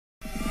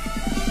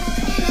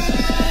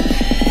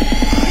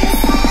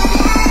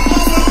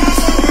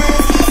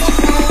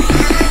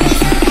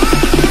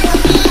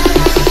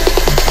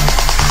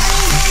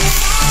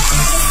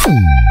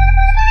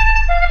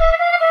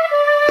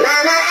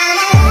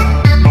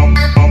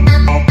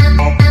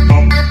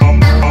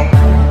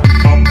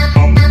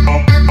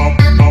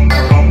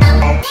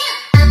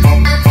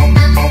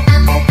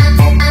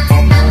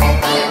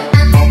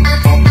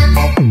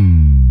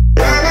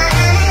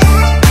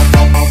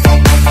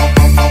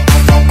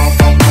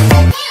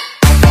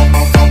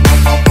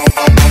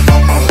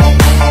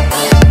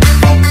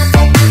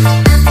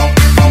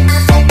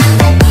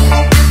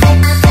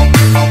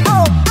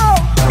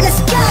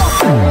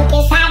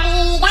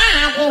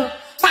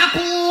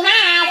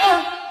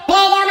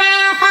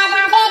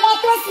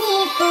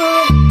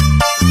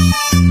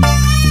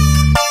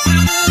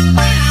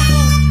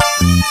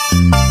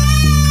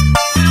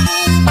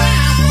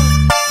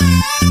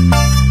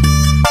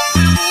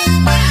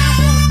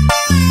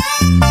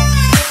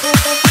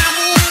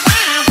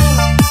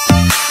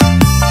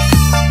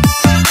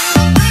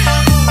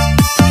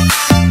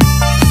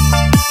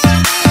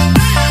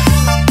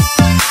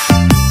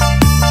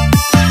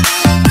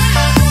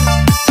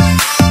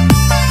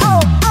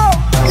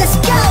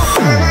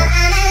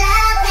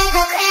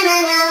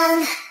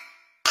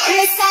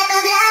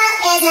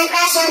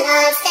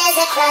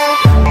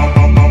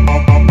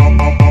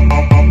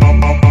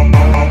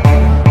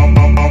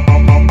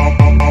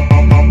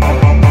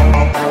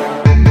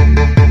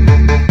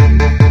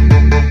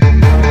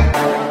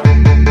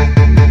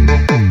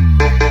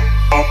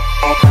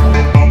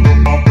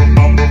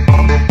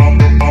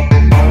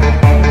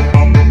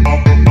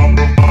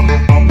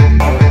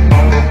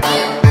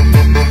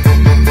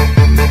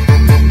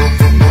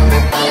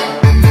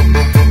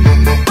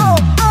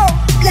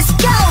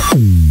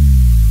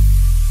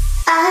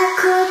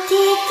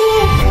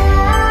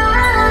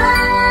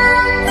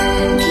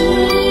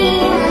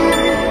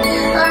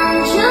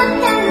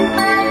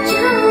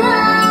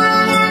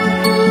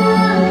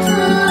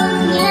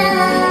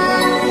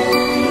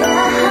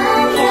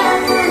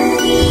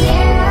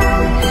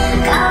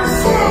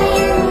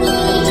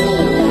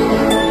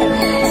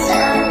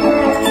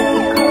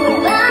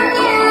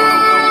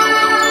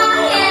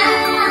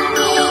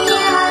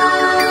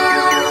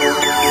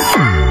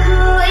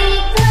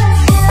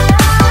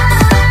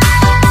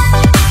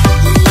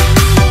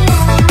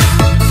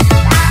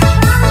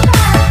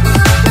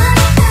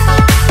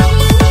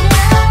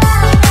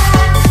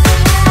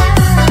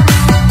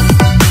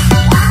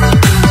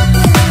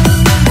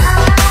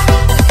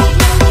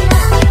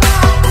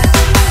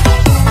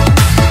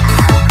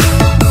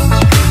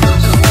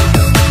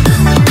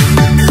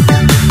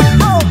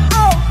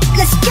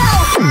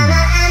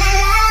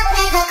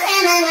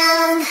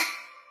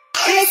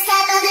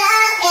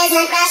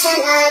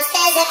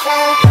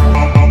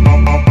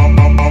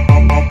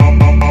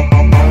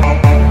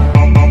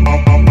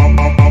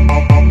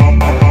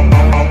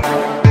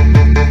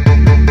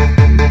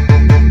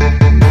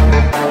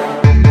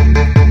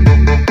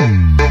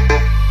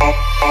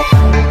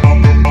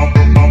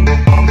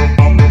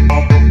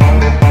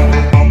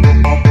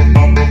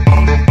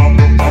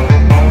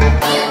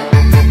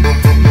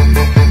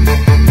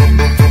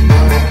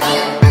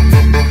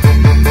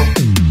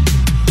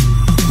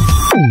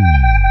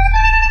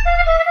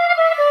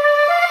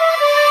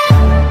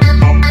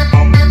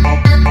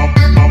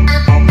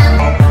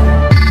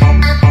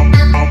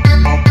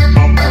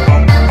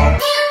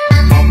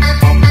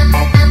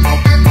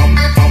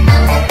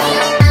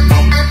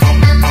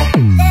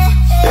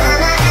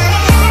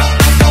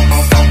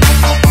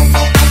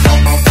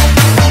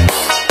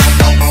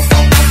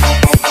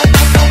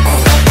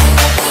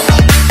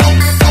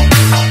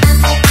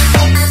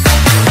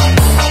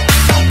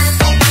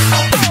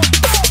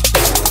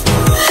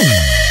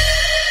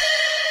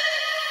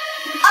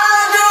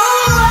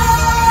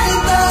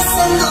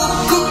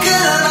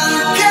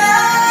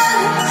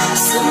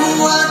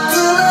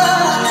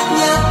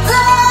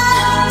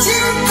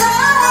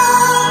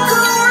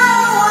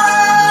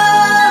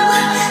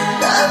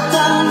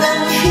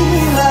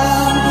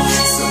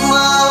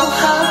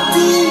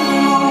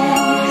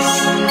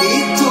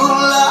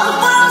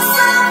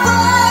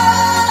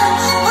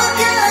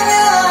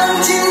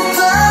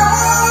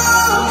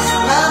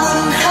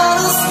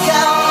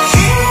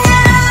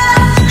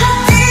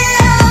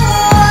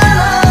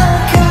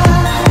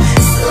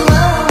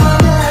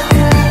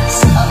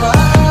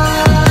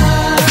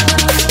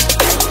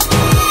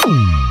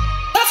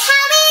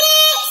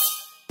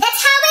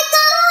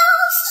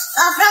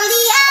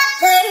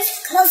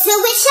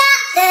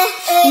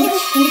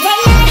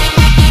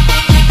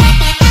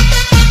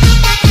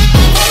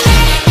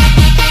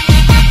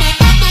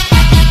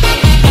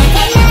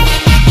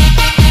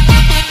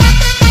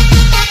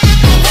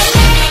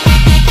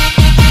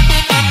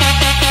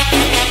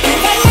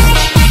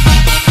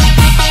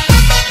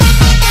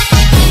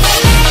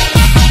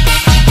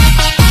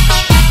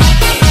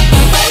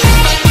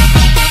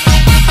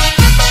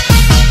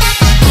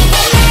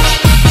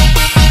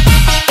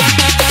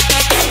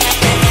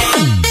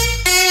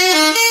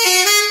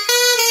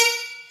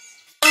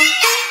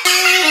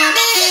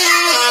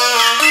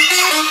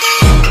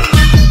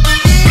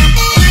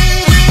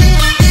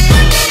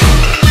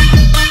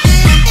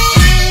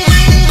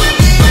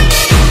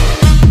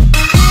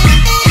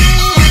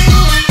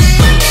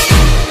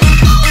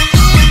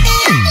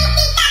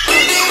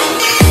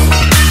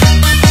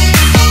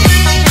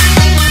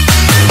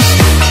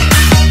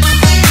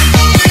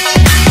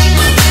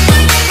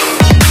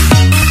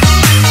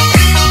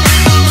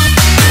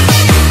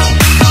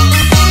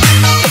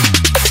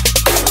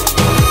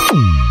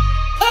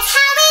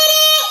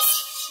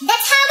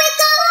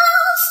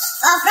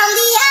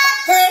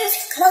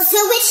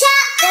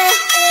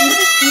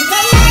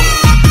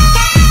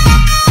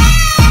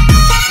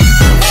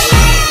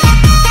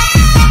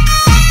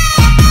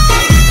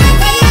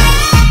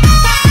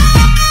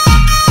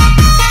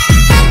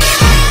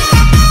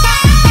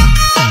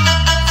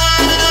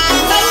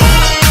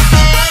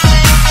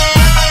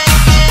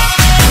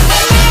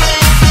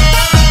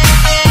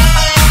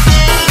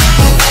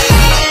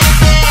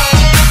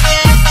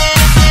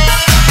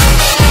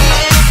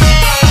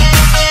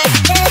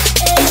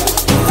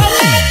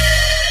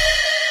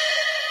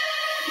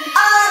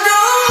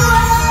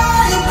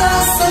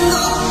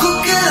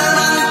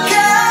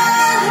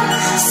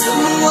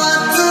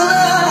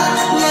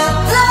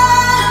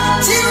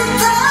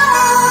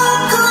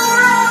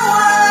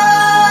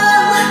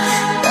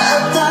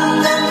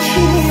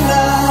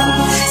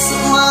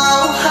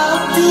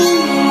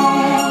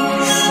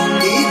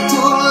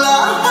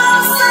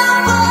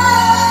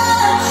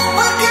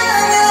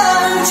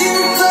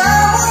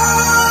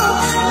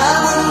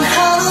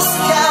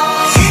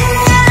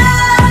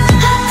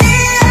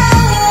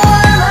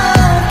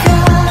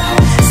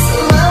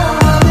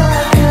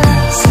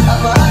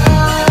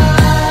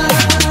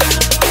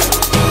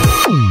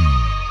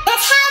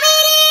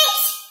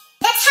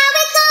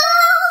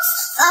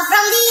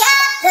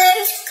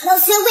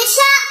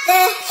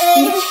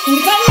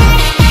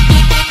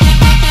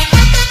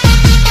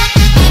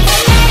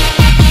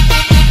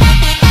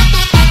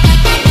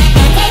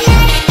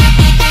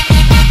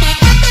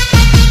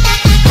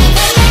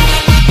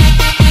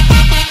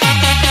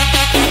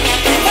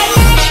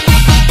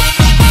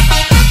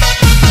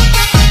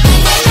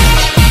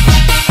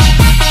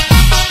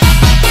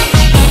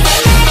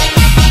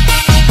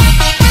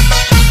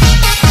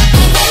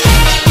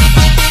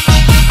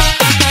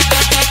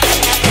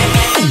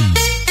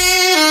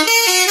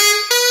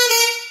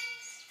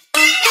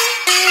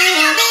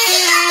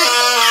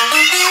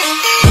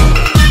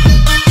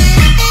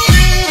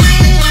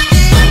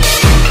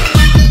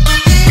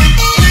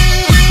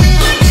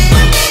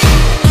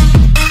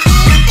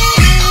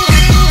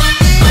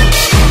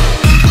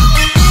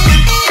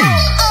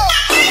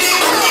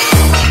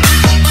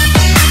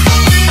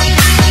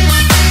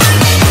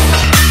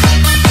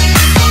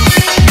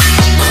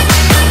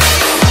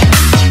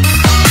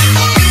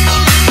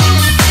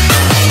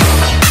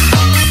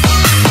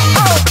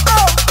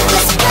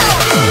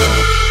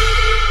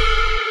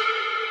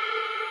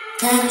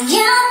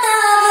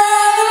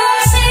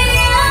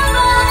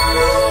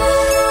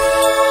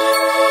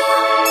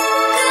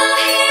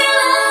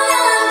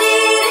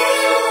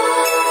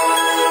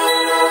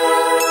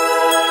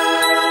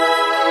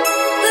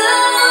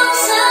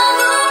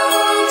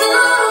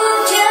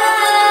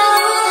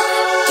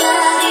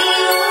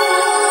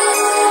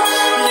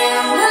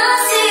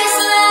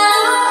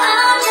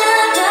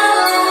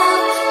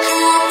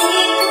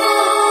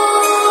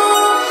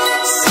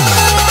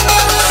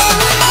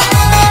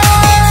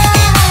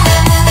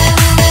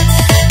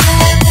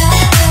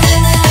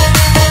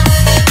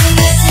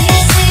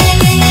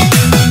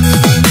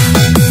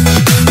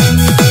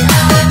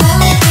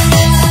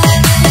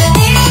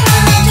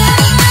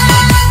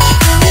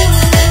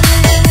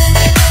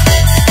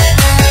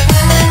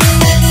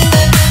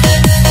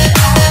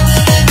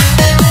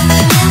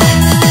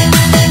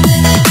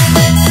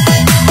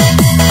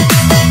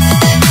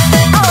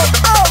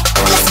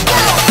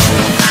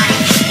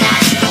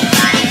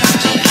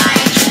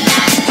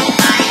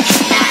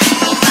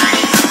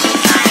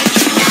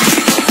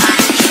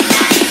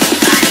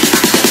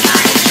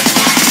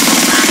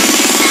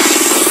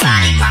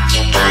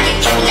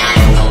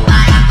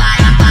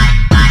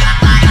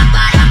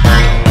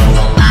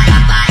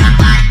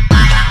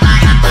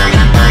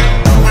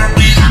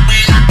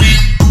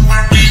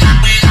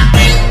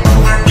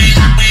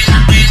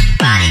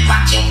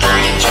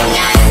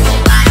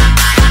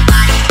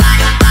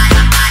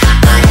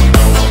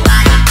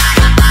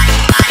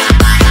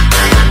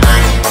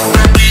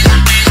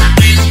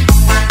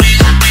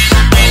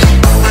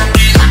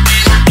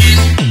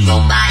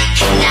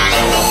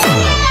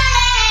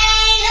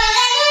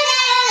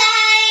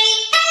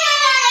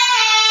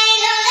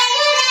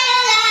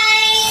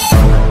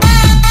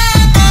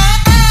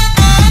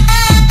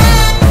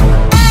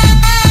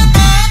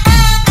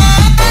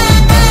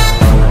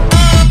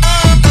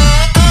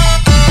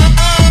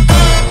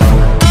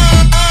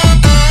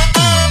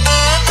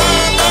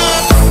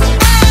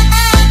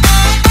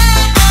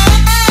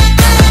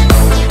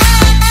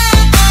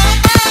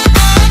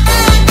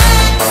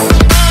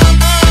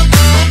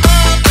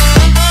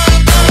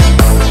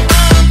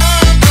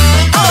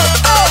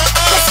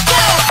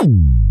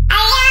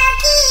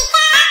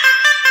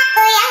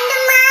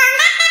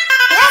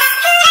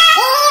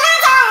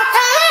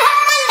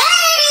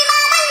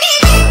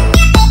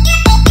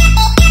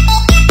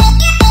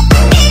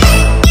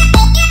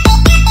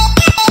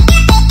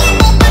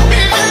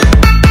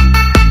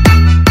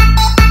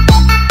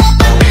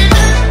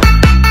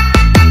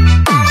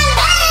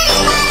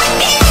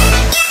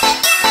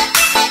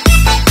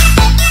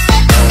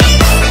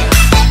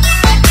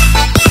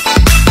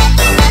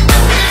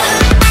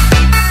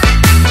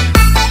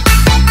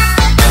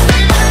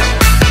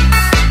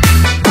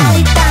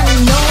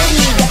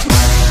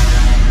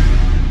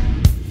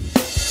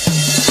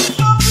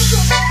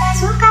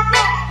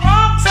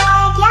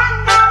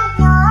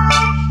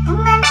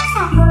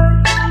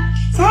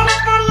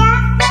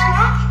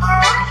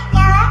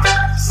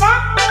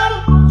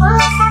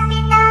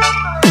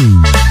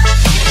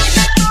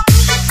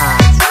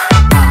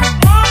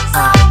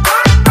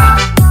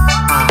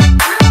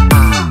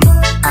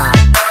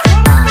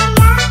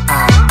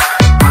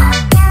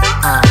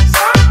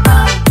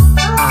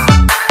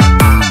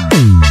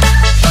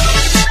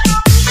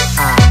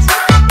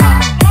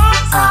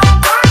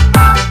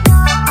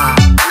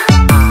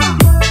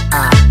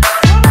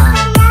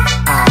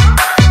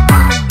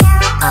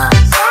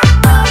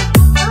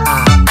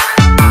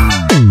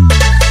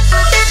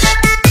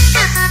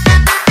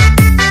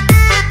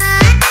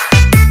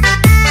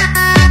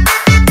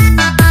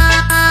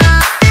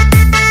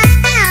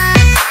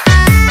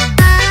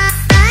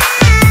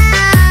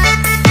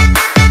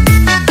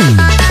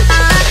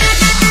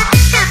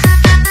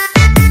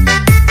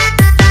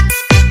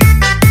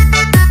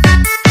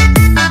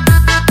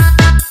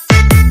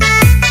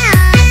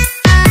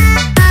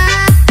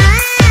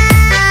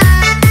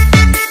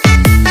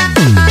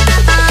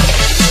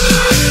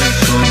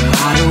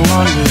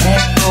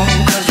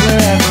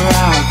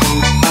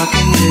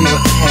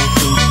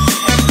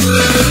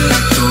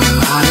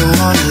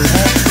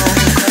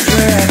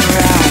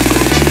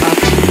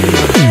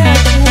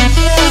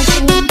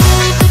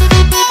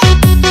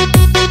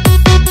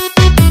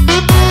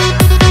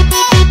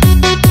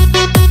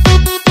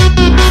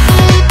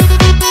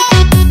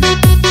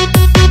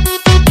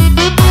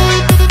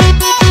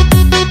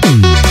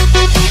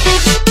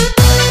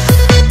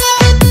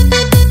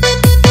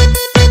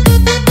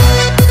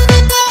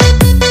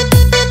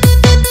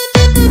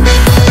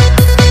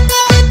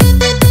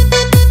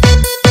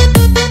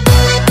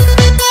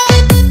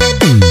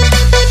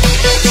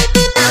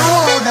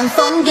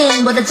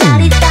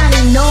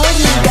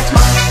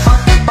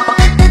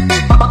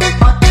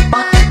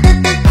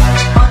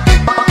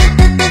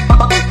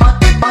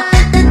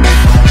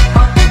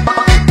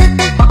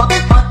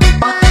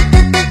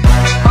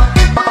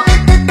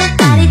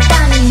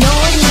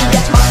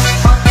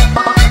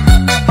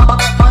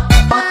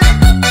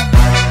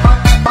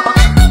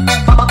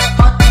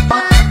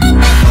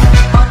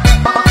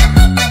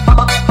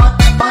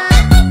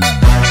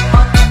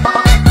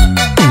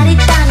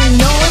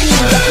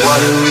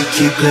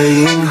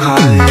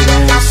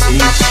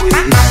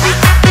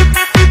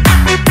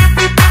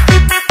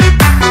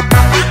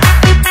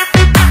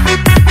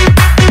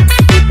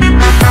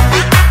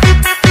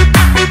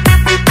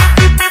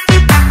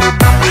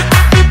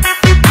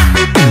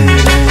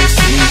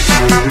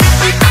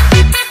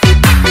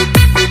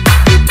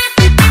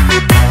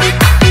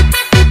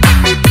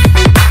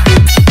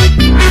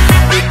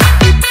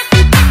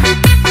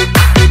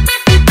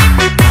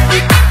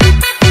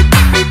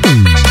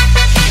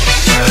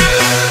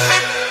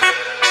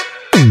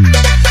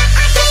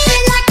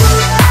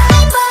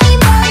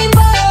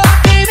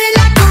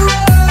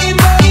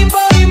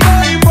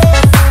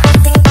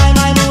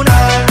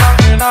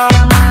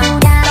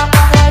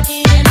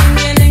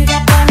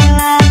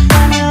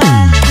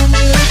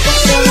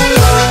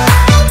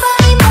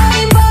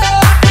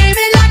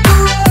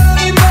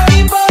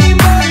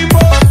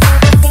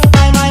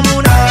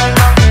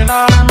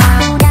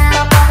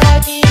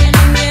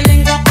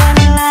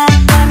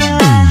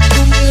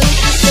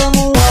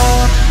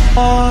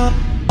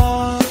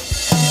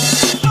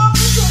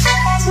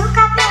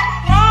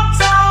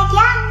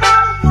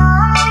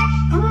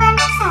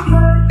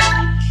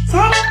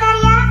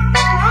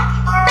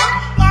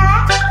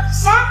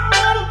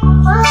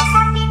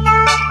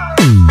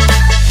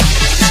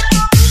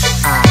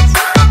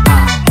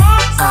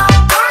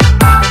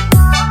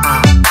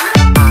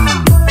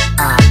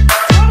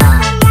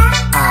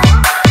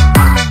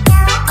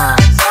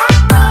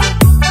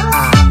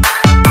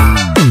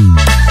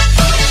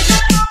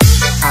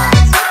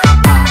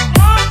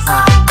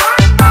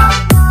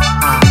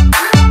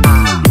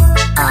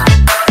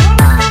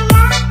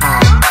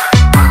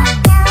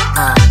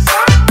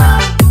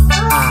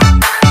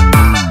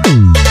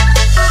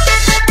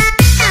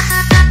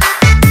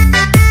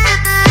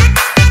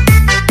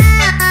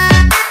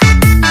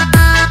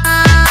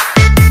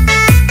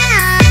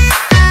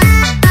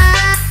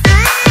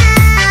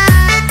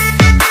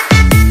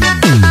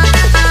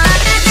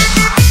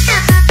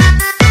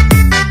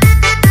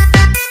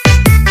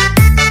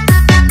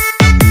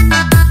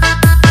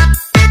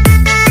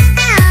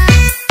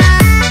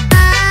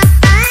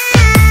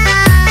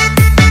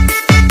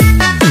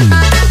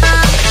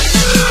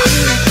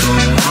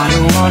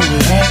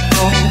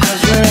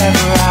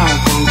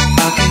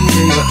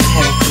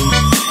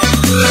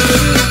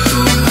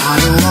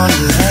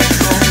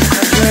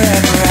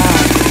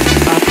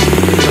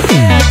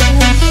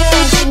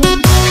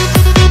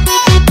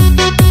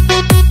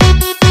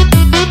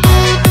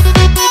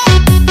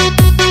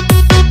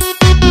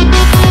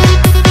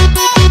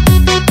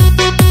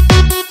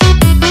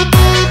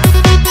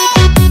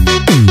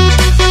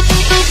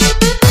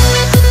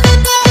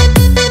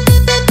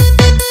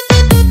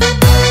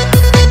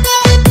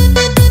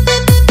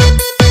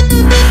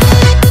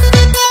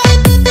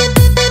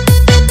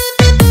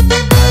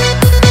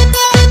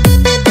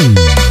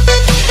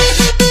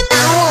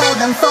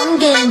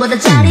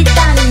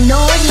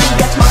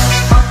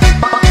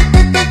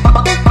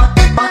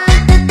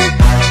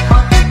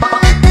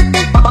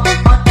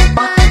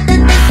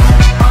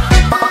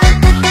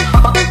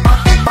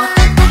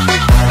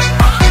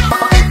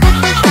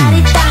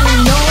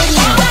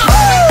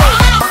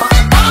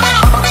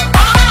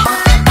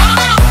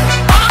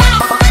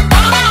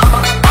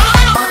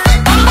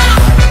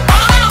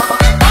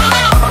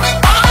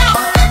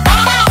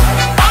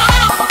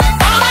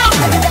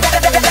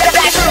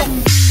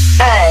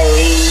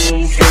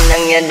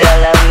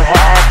dalam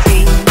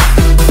hati.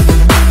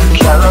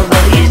 Kalau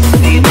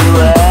beristri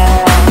dua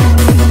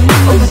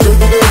untuk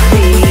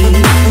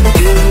lebih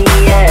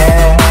dunia,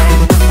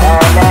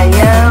 ada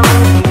yang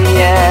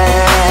punya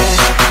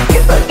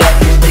sebagai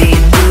istri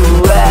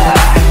dua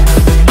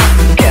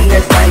karena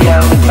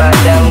sayang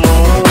padamu.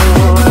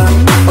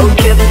 Oh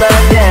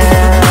kepada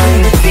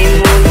istri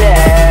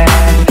muda,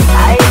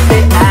 I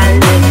say I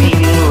love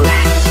you.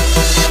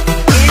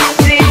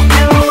 Istri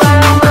dua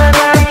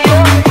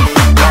merayu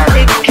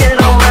balik ke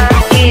rumah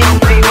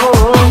istrimu.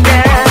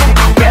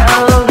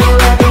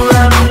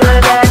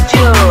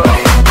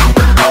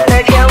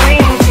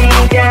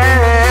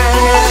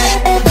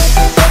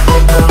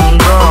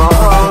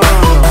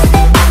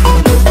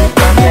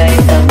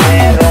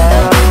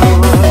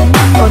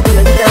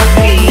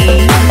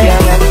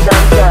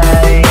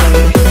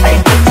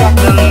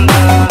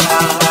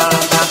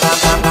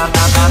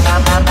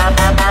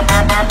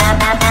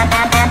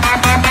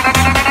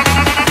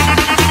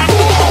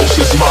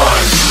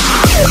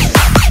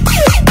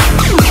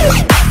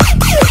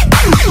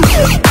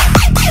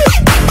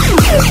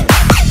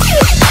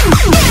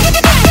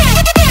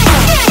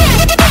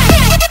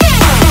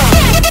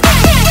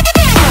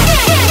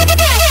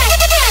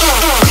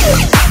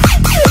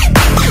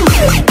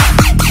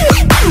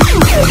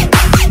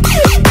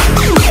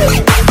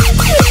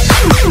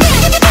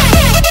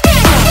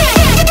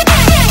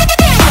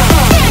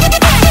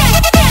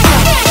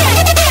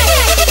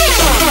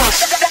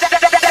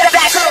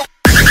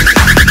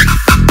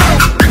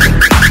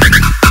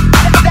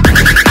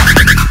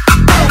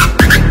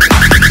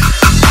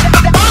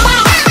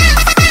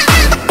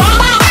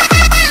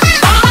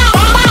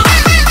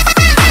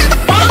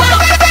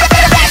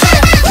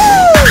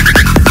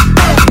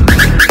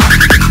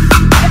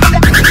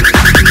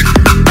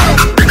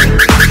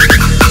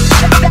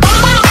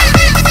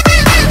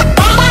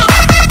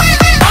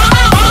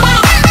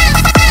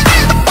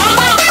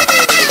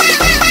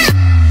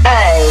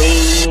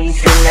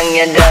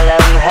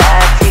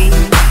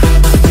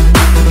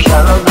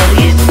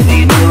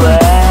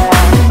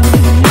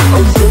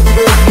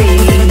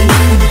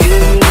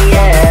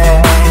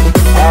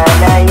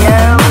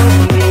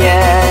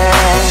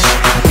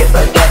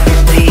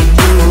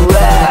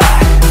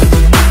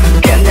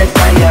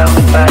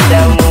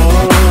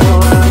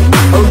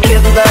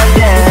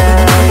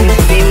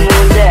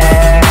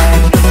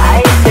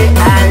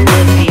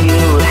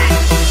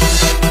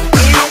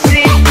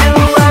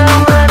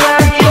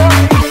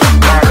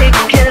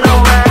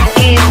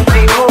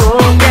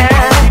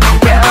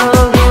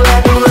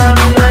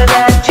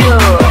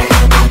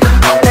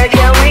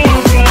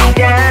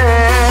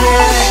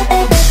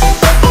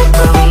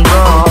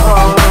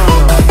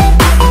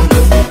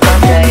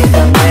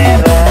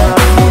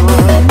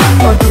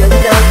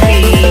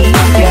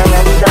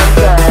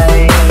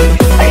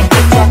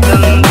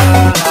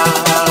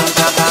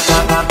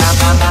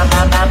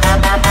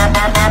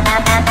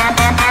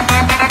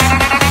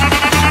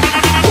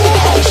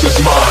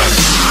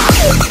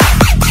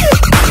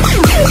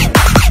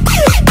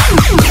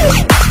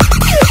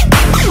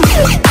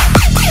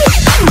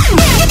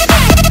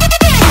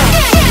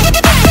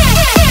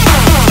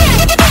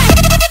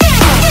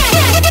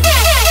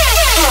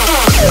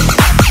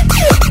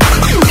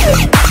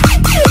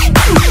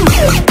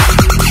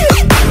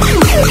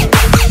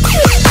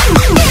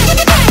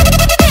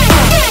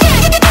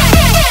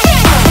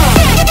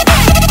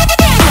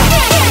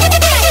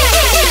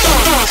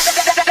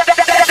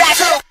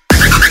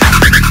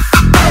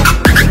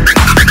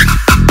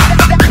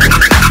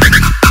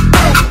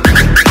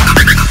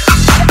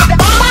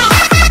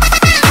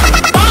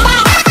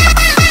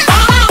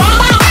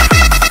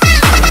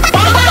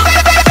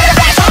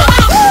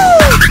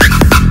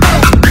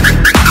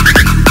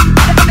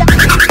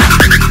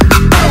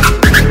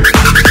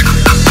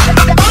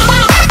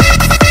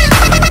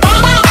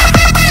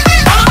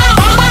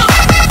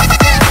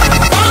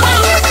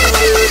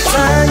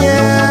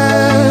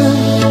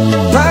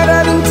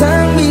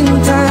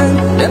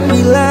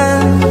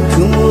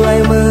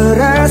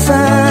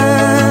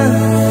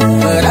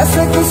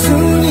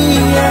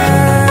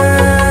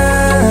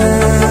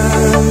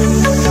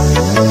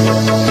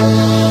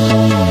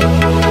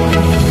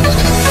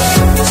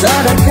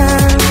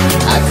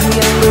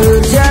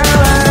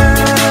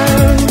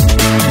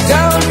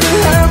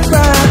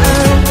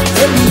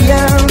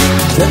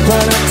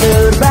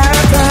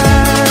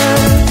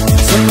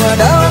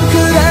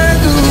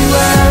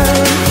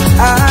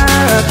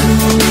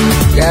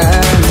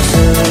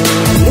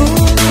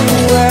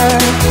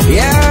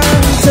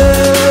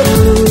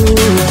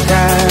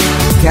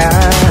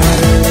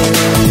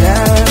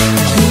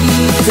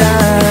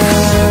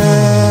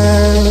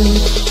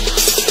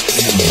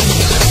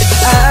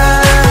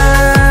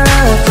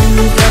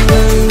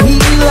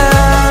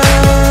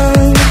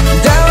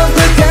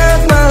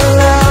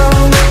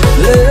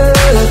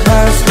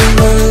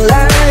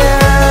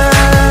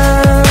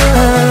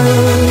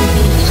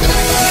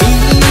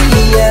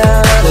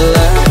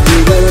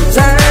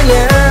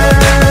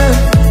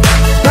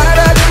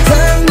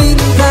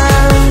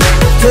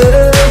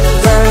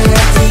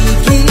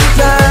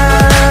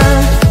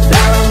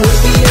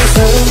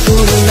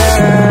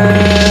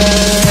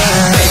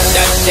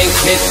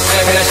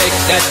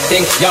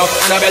 thing, yo.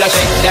 Annabella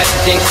shake that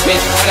thing,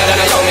 Miss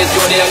Annabella, yo. Miss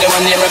Judy and the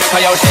one named Rebecca,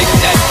 yo. Shake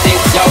that thing,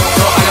 yo.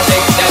 So Anna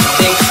shake that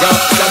thing, yo.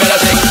 Annabella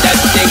shake that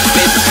thing,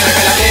 Miss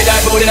Annabella, play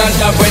that booty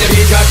non-stop when the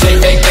beat drop. Shake,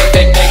 shake,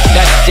 shake, shake, shake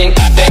that thing,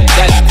 shake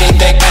that thing,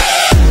 shake that,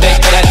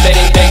 shake that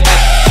setting, shake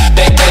that,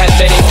 shake that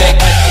setting, shake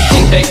that,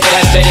 shake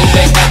that setting,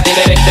 shake that,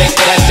 shake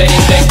that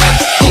setting, shake that,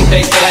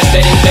 shake that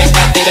setting, shake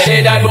that, play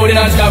that booty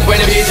non-stop when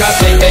the beat drop.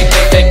 Shake, shake,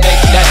 shake, shake,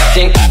 shake that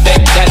thing,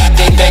 shake that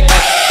thing, shake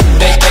that,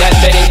 shake that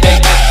setting, shake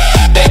that.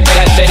 Take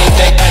that setting,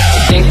 take that,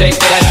 take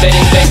that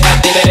setting, take that,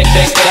 take that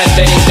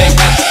setting, take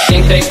that,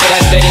 take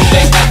that setting,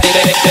 take that,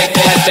 take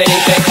that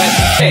setting, take that,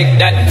 take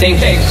that thing,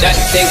 take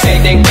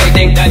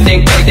that thing,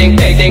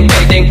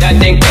 take that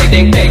thing,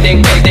 take that thing,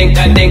 take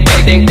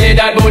that thing, play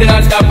that booty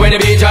non-stop when the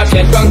beat drops.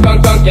 Get drunk, drunk,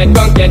 drunk, get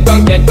drunk, get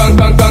drunk, get drunk,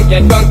 drunk, drunk,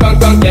 get drunk, drunk,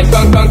 drunk, get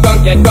drunk, drunk,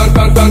 drunk, get drunk,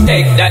 drunk, drunk.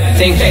 Take that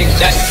thing, take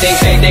that thing,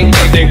 take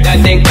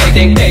that thing,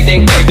 take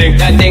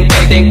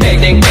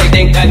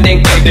that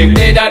thing,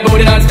 play that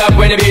booty non-stop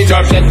when the beat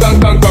drops. Get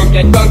drunk, drunk, drunk,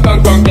 get drunk, drunk,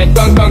 drunk, get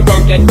drunk, drunk,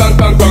 drunk, get drunk,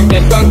 drunk, drunk,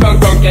 get drunk, drunk,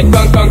 drunk, get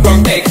drunk, drunk,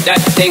 drunk. Take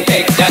that thing,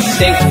 take that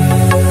thing.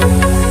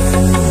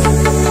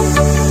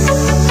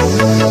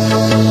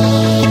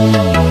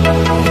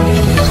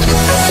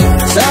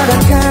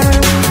 Sadarkan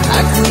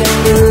aku yang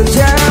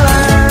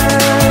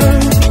berjalan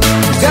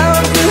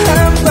dalam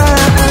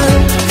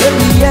kehampaan,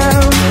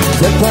 terdiam,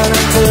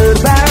 terpana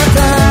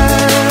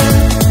terbakar,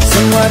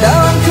 semua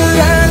dalam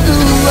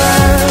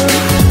keraguan.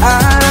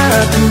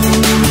 Aku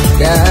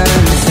dan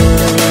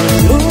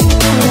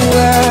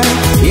semua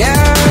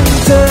yang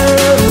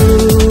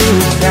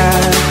terluka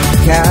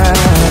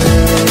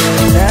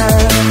karena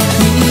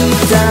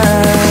kita.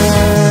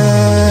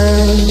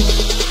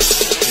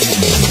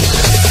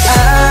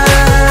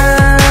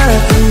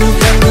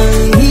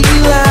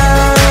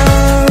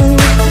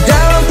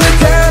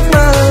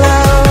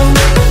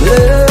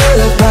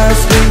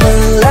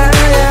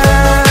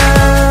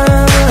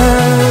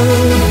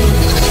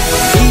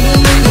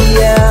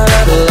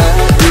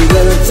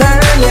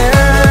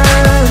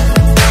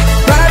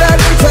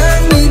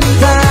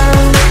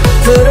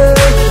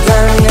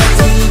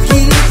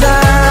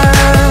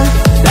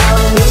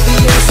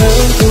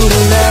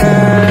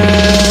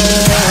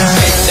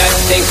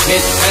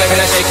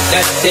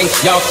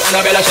 Yo,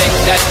 Annabella shake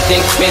that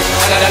thing, Miss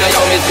Annabella, yo,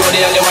 Miss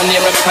Judy and the one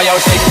named Rebecca, yo,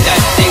 shake that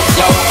thing,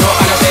 yo, so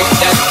Anna shake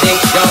that thing,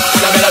 yo,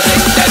 Annabella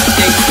shake that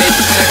thing, Miss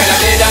Annabella,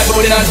 play that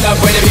booty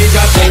non-stop when the beat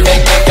drop. Shake,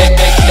 shake, shake, shake,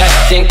 shake that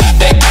thing,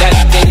 shake that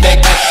thing,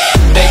 shake that,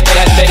 shake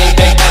that setting,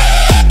 shake that,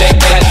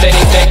 shake that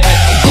setting, shake that,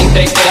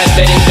 shake that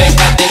setting, shake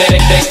that,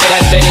 shake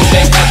that setting,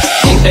 shake that,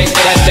 shake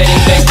that setting,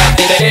 shake that,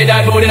 play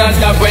that booty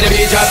non-stop when the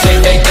beat drop.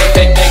 Shake, shake,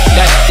 shake, shake, shake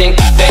that thing,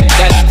 shake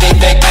that thing,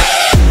 shake that,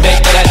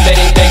 shake that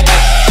setting, shake that.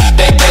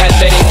 Take that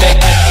setting, take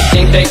that, take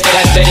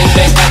that setting,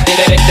 take that,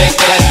 take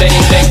that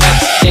setting, take that,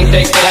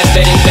 take that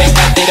setting, take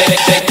that, take that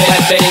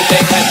setting,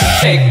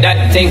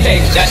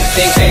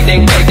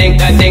 take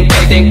that, take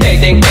that thing,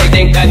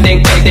 take that thing,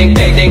 take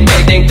that thing,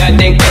 take that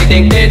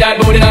thing, play that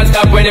booty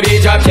non-stop when the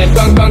beat drop. Get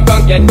drunk, drunk,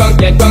 drunk, get drunk,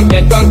 get drunk,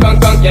 get drunk, drunk,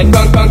 drunk, get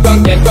drunk, drunk,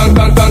 drunk, get drunk,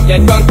 drunk, drunk, get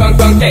drunk, drunk,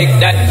 drunk. Take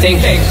that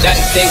thing, take that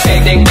thing,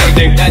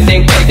 take that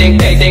thing, take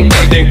that thing,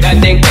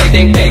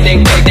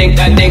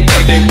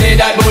 play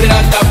that booty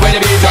non-stop when the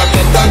beat drop.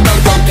 Get drunk,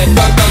 drunk, drunk, get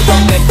drunk, drunk,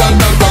 drunk, get drunk,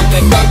 drunk, drunk,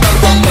 get drunk, drunk,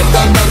 drunk, get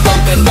drunk, drunk,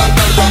 drunk, get drunk,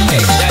 drunk, drunk.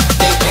 Take that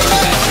thing, take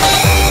that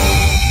thing.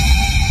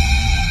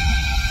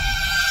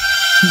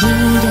 Di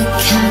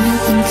dekat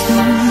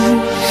engkau,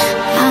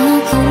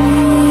 aku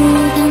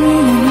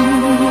temu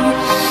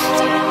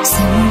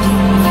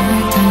senyum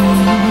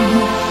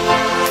matamu,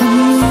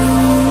 kamu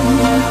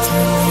tahu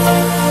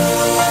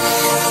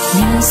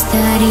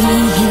misteri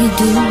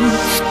hidup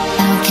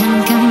takkan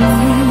kamu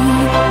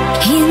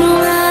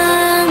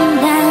hilang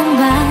dan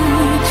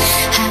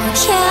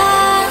bahagia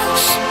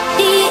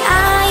di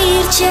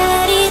air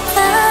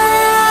cerita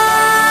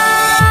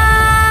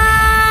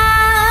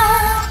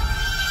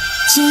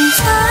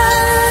cinta.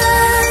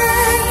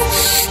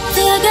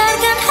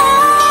 Tegarkan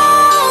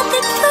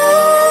hatiku,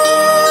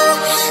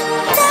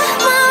 tak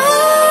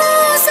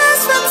mau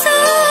sesuatu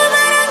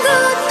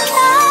merenggut.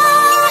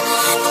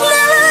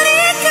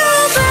 Naluriku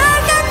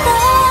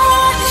berkata,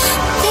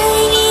 tak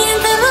ingin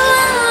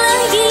terulang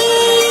lagi.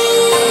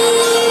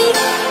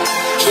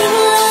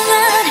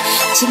 Kehilangan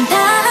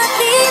cinta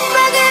hati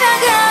bagai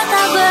raga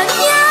tak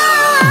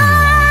bernyawa.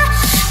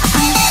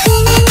 Aku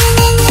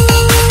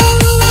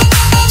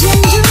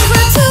janji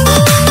batu,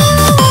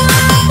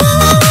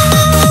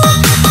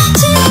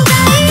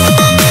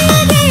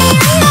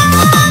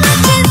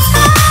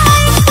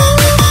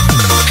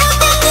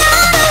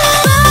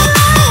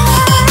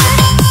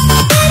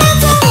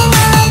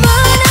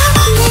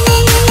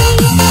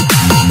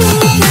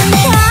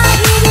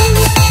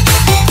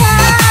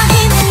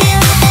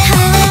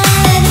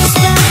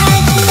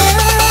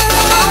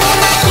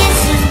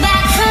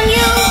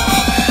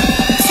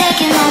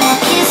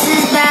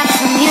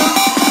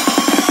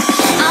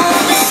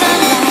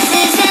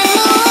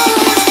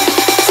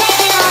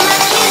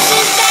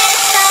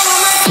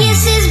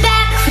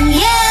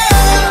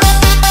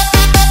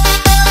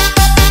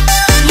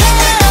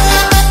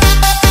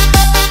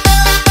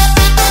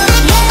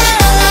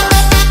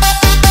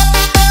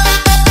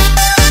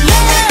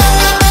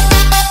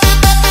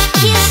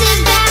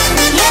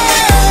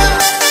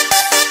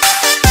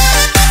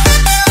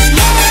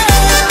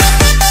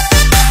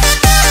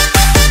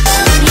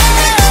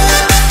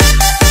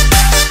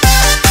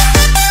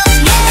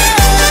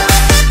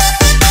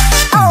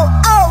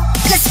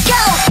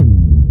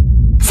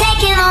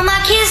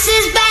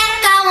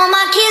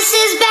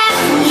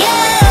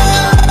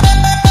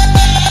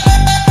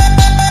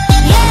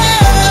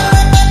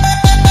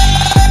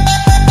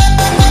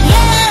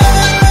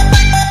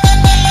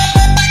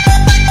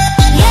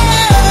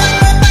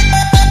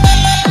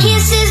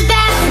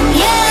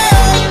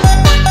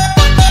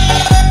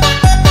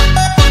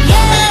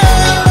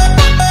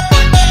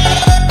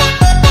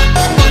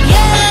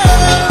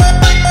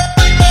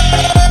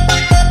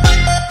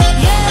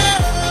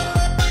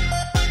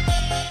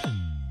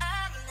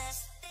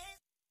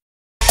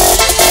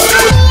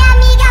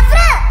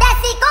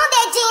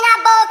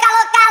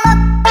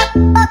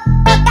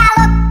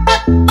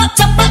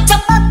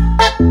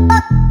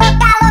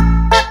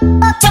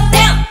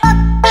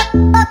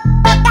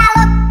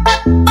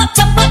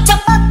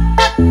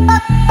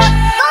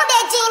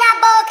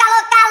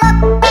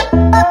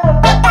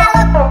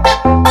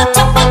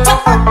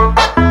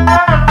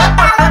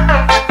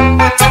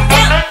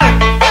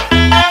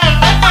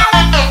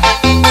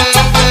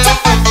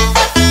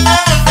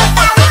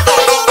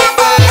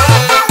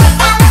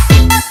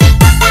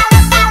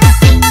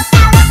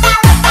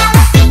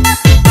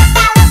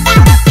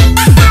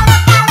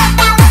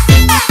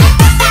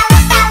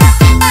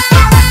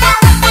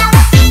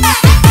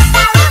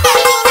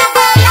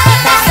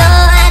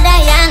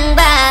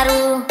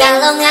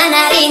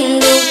 suasana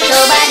rindu.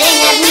 Coba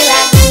dengar nih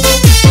lagu.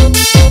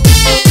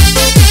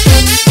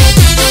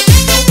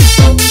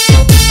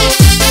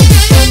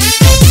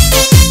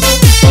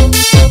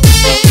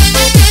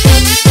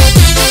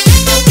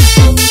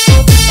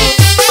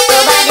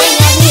 Coba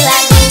dengar nih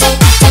lagu.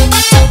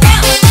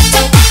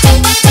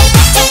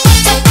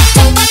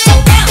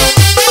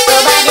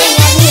 Coba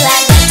dengar nih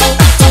lagu.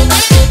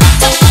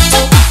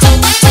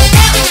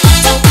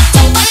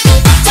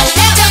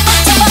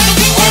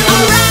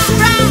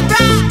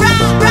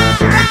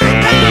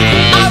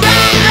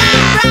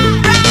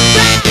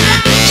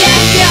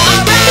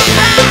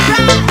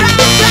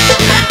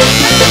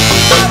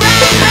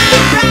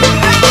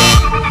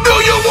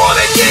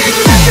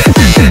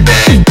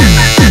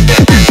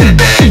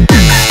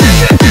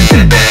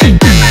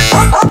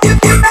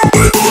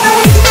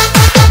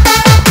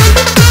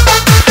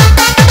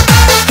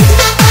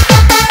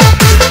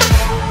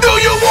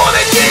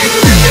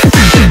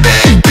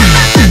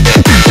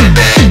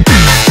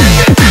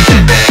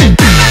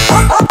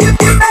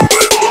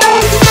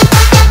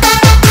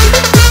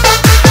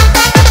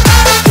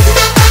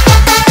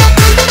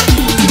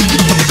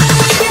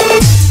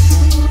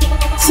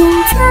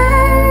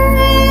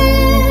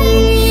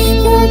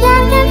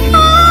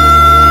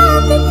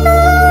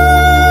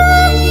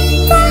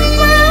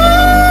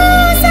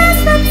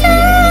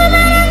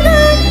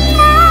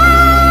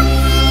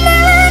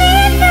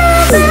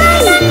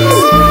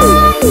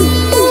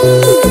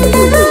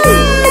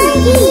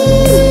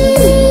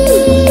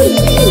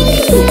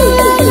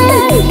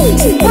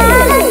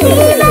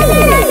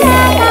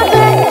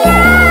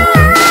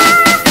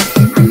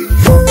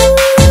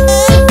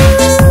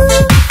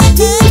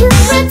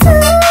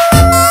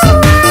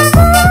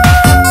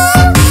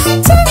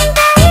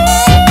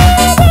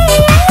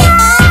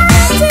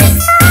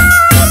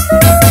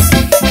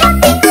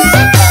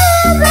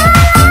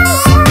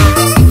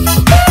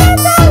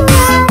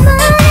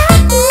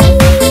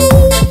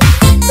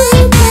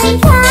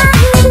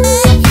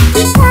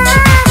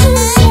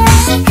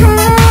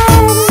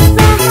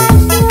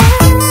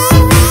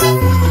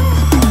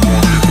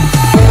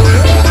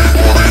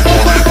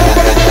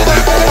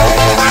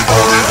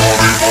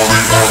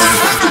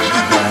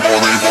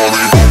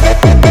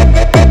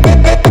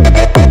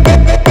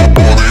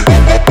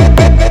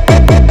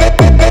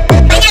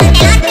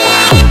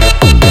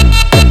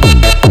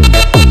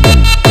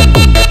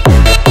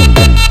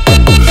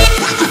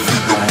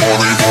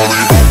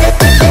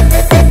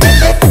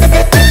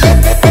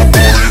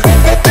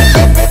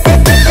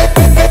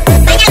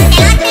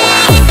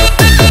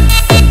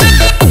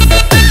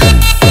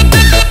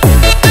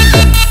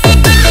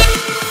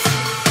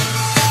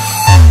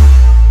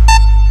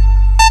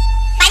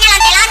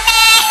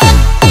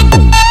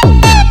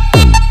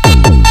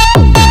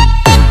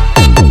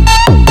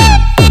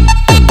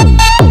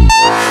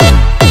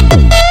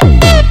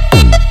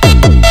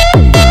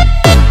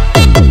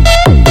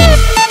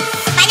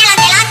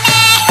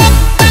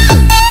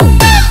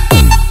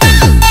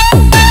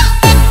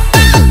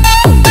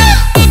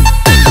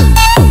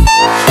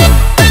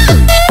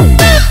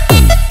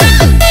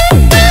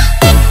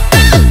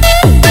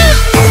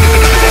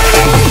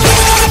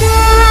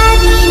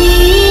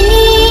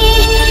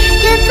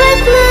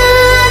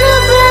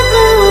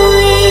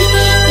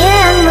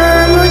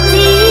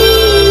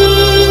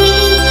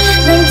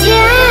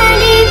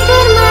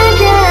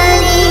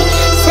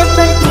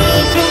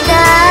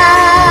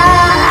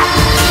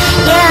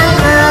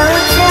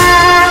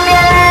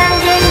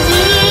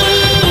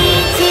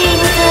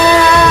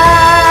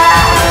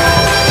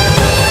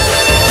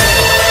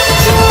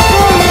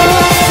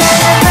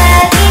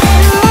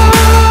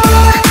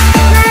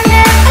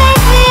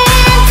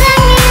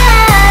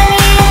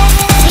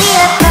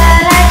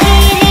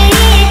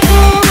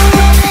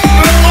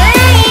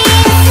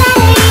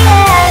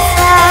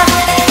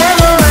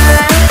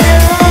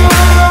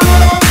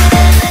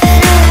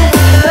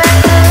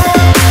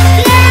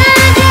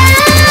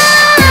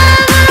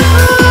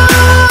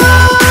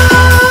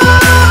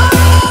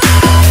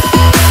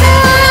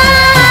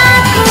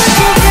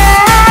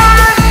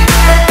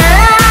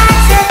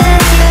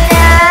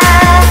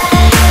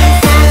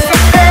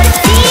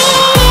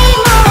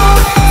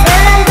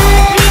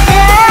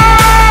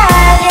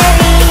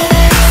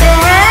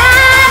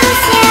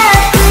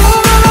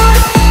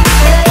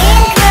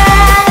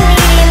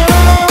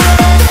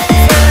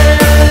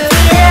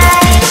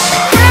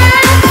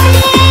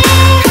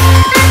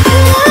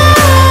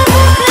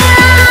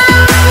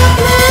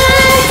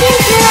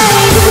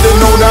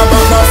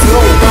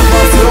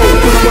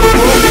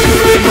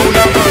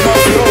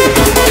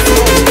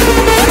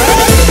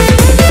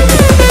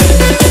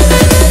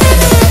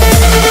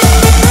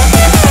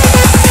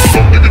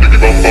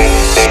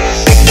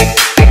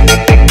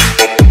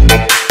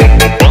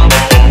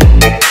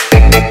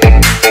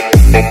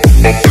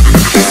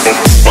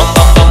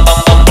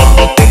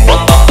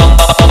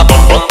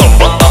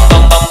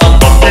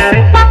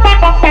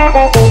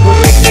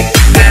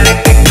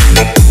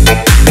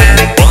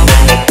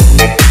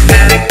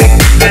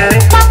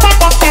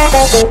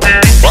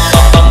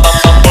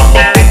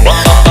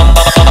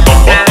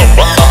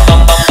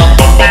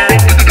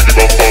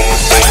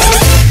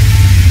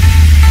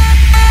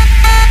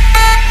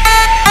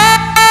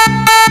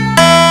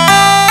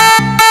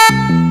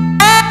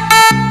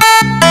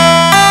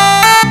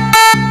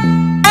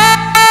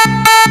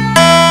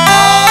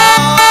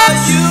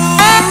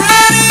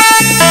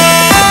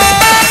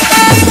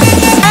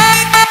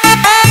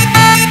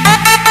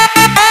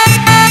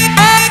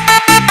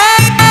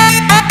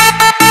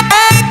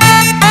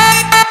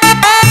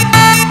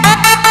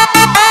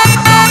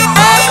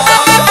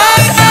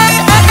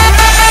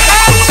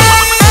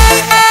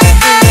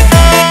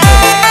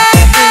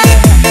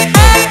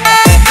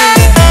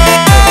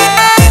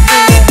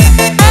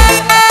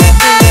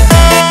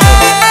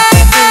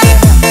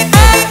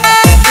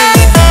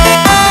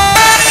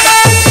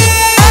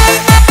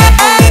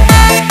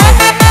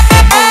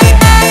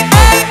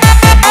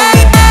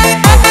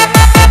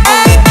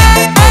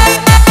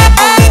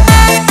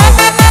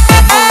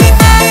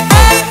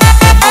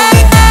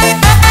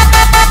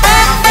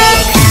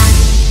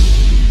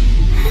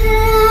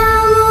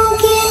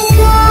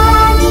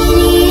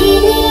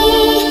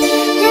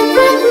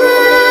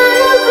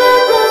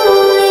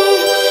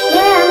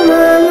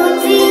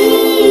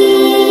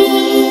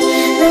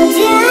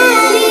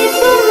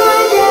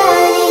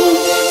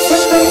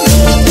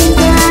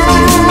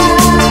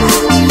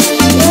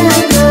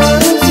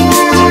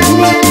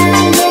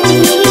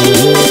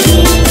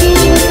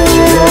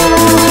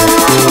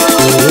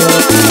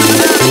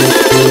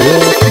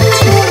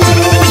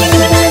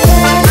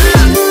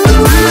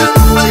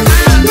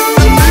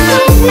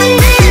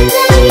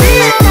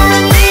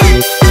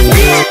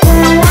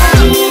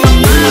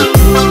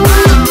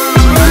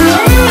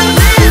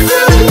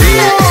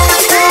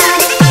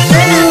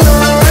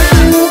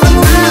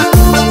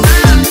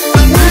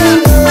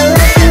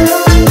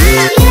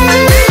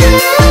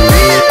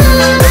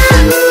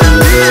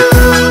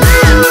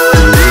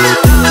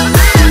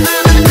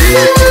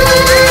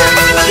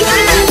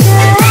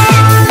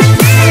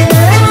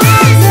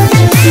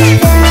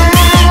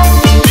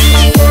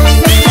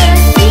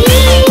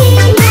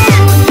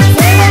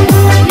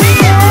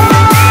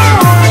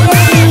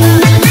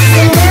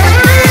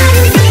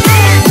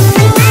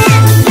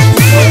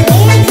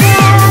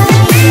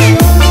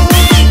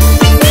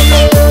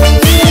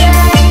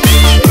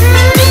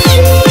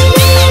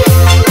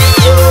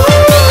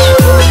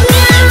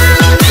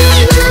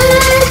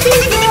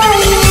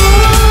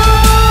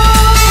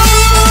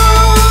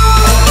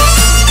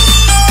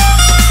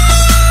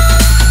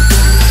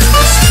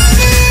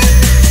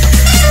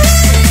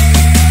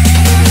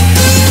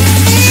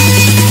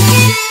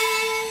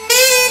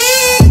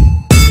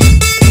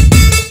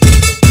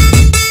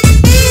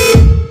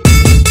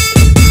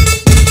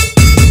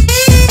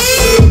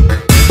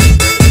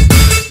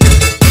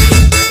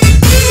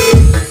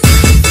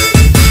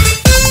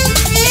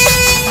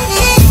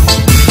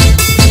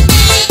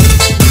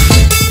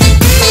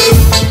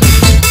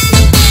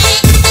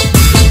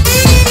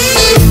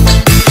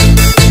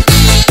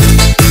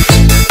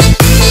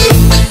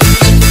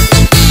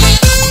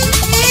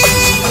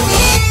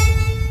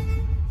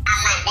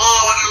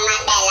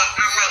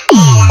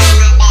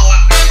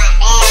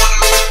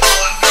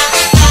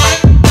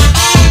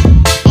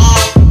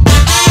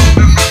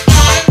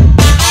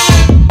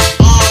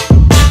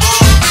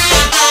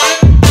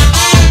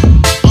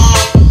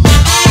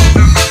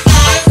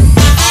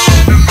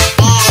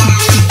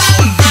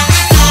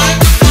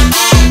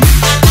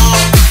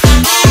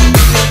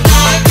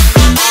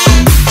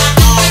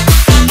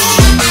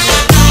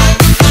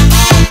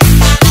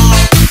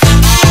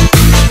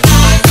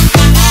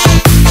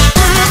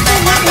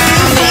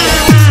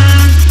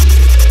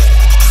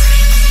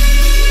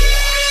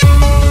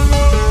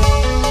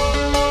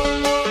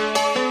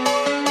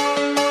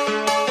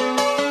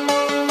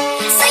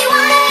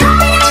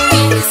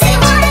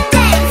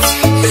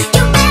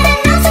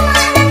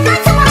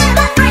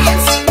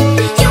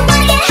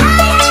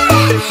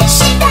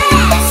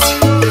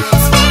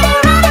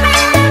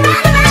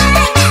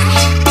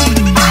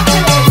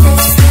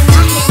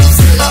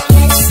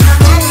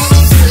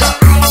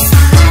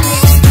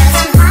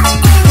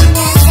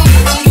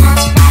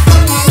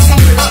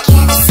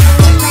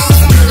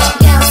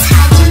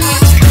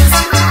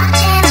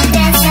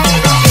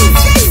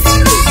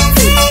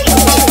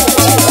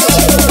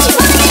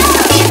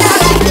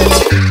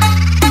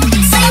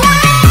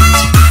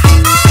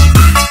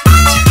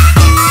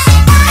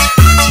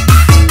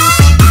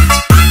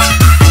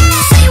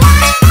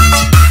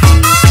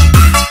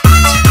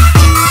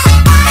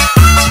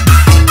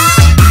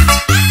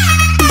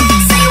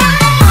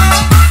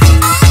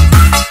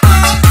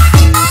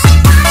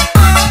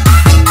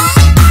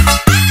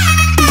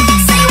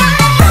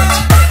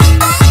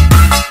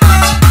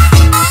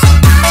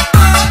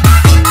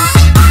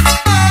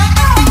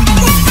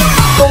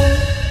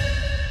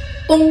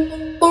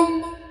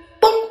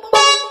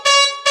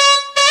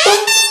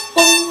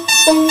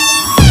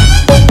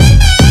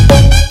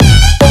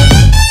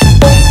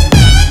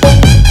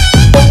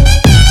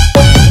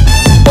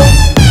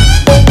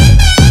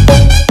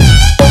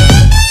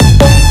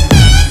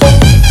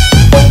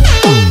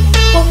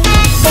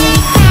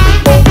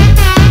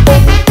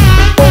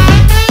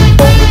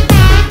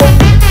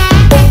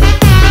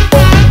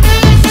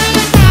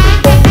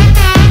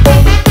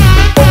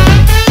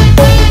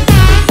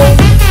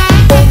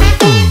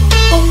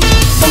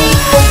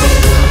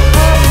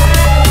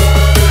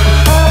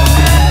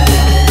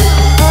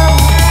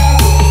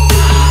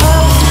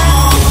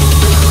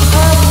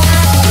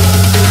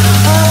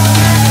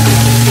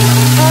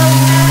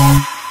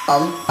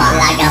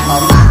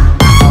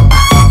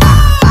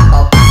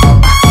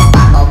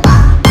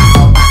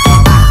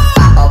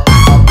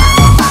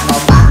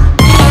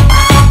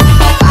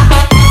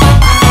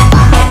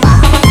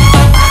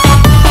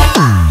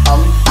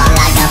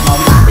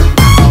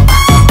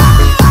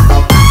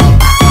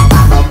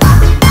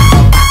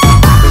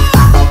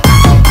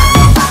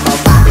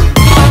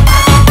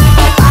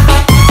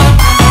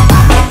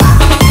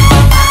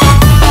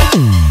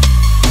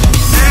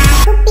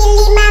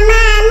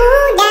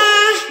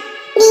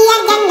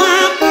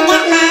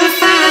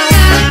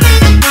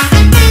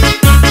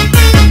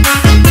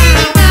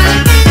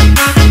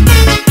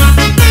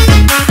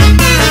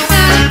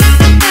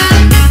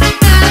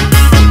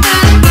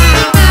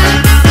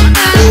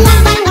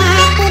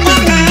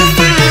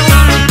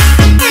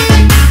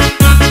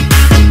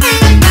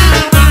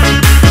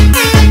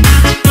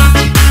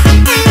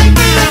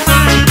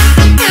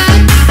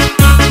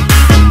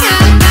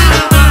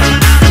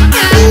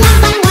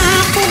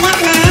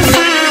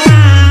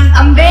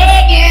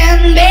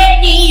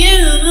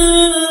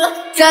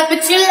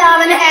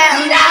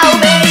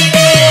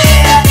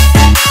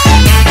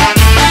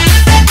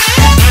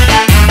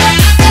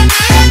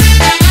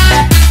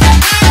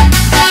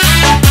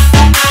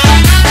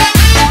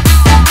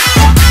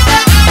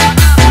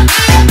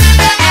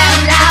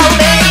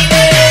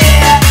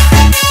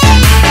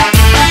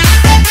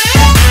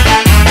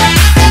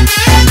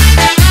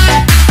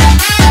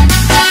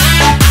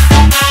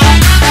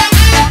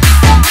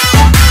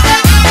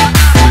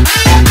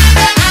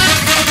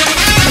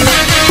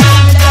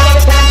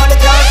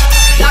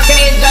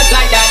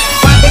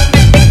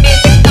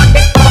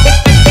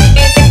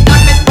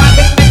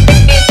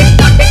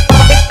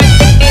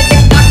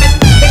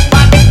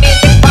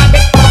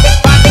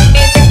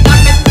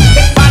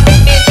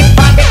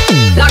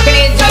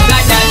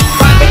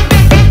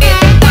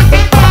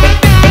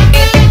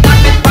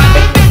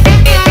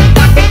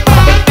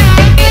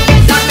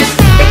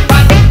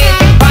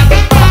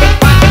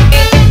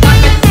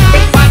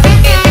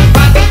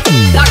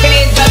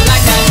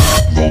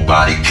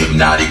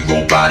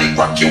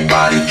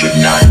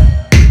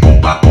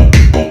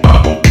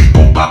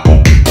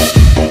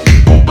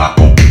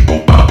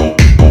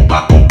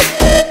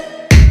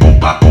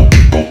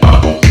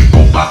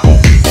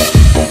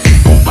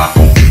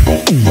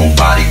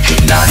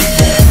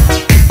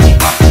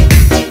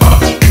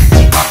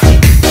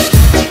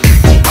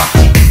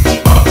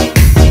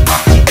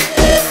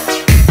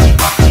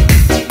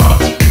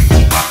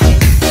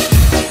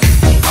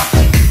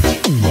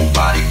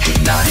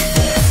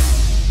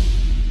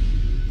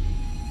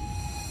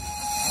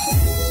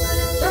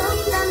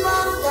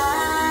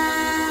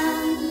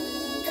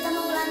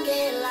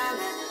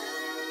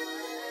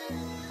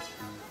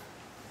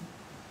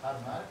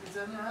 Mar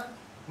pisannya.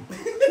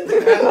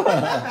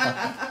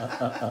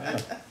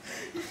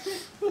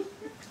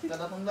 Kita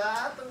datang,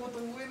 gua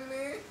tungguin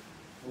ini.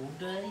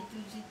 Udah itu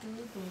situ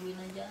tungguin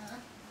aja.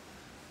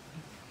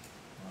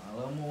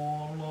 Malah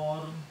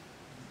molor.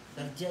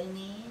 Kerja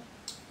ini.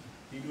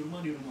 Tidur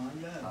mah di rumah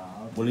aja.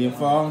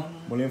 Bulimfong.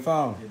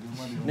 Tidur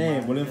mah di rumah. Nih,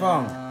 aja,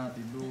 Bulimfong.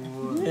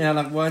 Tidur. Ini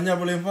anak buahnya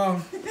Bulimfong.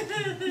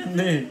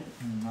 Nih.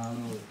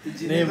 Malu.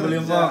 Nih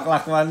Bulimfong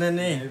kelakuannya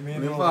nih.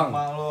 Bulimfong.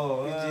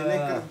 Malu. Izinnya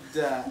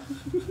kerja.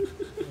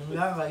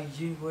 Enggak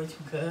izin gue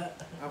juga.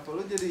 Apa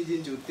lu jadi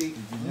izin cuti?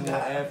 Izinnya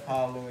nggak FH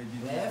lu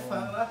izin. Eva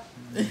lah.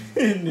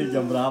 Ini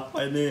jam berapa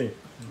ini?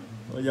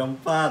 Oh, jam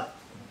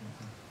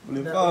 4.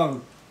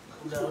 Bulimfong.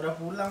 Udah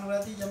pulang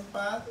berarti jam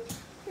 4.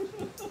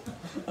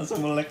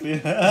 Langsung melek dia.